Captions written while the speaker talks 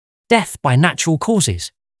Death by Natural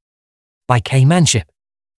Causes by Kay Manship.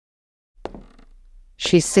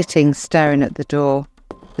 She's sitting staring at the door.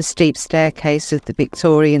 The steep staircase of the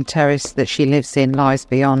Victorian Terrace that she lives in lies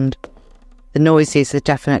beyond. The noises are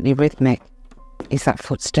definitely rhythmic. Is that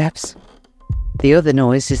footsteps? The other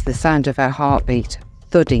noise is the sound of her heartbeat,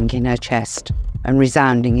 thudding in her chest and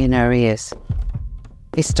resounding in her ears.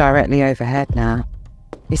 It's directly overhead now.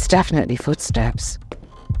 It's definitely footsteps.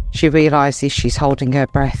 She realises she's holding her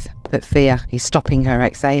breath, but fear is stopping her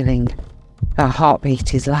exhaling. Her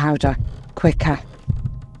heartbeat is louder, quicker.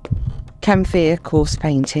 Can fear cause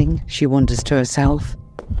fainting? She wonders to herself.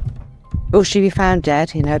 Will she be found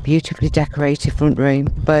dead in her beautifully decorated front room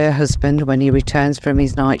by her husband when he returns from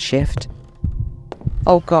his night shift?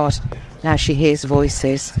 Oh God, now she hears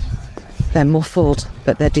voices. They're muffled,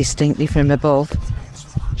 but they're distinctly from above.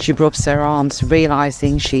 She rubs her arms,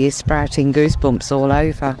 realising she is sprouting goosebumps all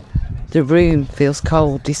over. The room feels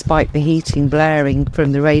cold despite the heating blaring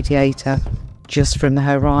from the radiator just from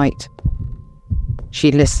her right.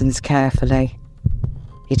 She listens carefully.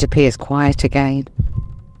 It appears quiet again.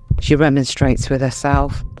 She remonstrates with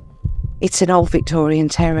herself. It's an old Victorian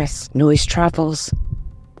terrace. Noise travels.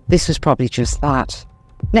 This was probably just that.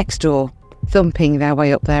 Next door, thumping their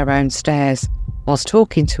way up their own stairs whilst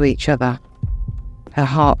talking to each other. Her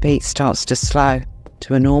heartbeat starts to slow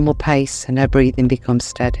to a normal pace and her breathing becomes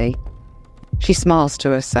steady. She smiles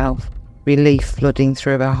to herself, relief flooding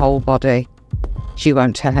through her whole body. She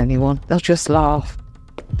won't tell anyone, they'll just laugh.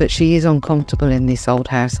 But she is uncomfortable in this old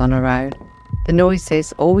house on her own. The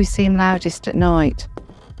noises always seem loudest at night.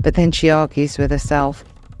 But then she argues with herself.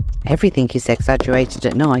 Everything is exaggerated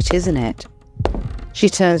at night, isn't it? She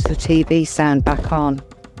turns the TV sound back on.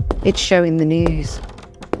 It's showing the news.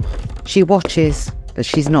 She watches, but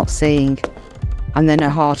she's not seeing. And then her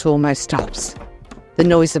heart almost stops. The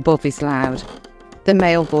noise above is loud. The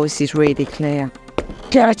male voice is really clear.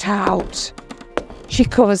 Get out! She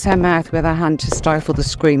covers her mouth with her hand to stifle the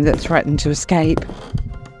scream that threatened to escape.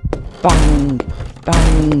 Bang!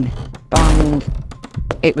 Bang! Bang!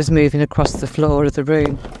 It was moving across the floor of the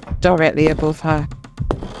room, directly above her.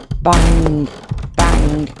 Bang!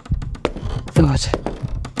 Bang! Thud!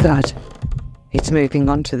 Thud! It's moving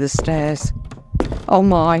onto the stairs. Oh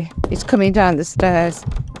my, it's coming down the stairs.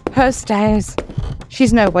 Her stairs!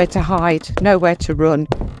 She's nowhere to hide, nowhere to run.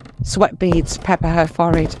 Sweat beads pepper her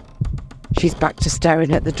forehead. She's back to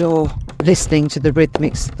staring at the door, listening to the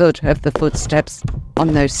rhythmic thud of the footsteps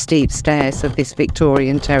on those steep stairs of this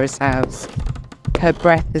Victorian terrace house. Her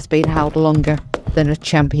breath has been held longer than a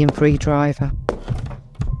champion free driver.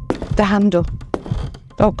 The handle.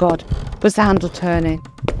 Oh God, was the handle turning?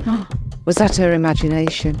 Was that her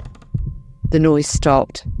imagination? The noise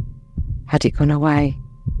stopped. Had it gone away?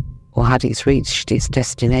 Or had it reached its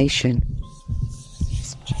destination?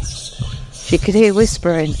 She could hear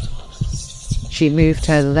whispering. She moved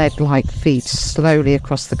her lead-like feet slowly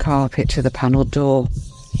across the carpet to the panelled door,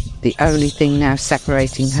 the only thing now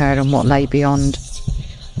separating her and what lay beyond.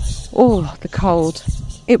 Oh, the cold.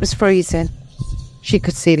 It was freezing. She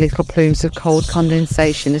could see little plumes of cold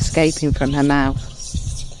condensation escaping from her mouth.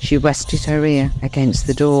 She rested her ear against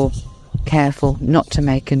the door, careful not to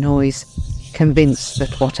make a noise, convinced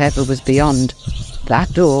that whatever was beyond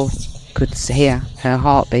that door could hear her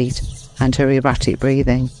heartbeat and her erratic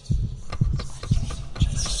breathing.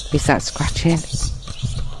 Is that scratching?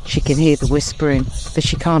 She can hear the whispering, but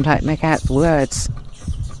she can't make out the words.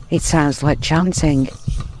 It sounds like chanting.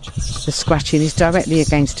 The scratching is directly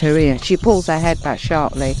against her ear. She pulls her head back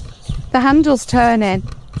sharply. The handle's turning.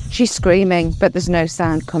 She's screaming, but there's no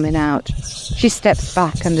sound coming out. She steps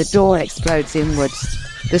back and the door explodes inwards.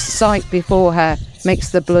 The sight before her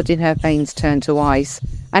makes the blood in her veins turn to ice,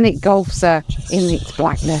 and it engulfs her in its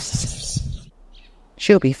blackness.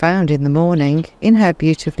 She'll be found in the morning, in her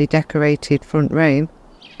beautifully decorated front room,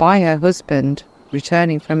 by her husband,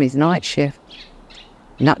 returning from his night shift.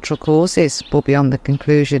 Natural causes will be on the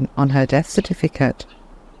conclusion on her death certificate.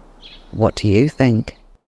 What do you think?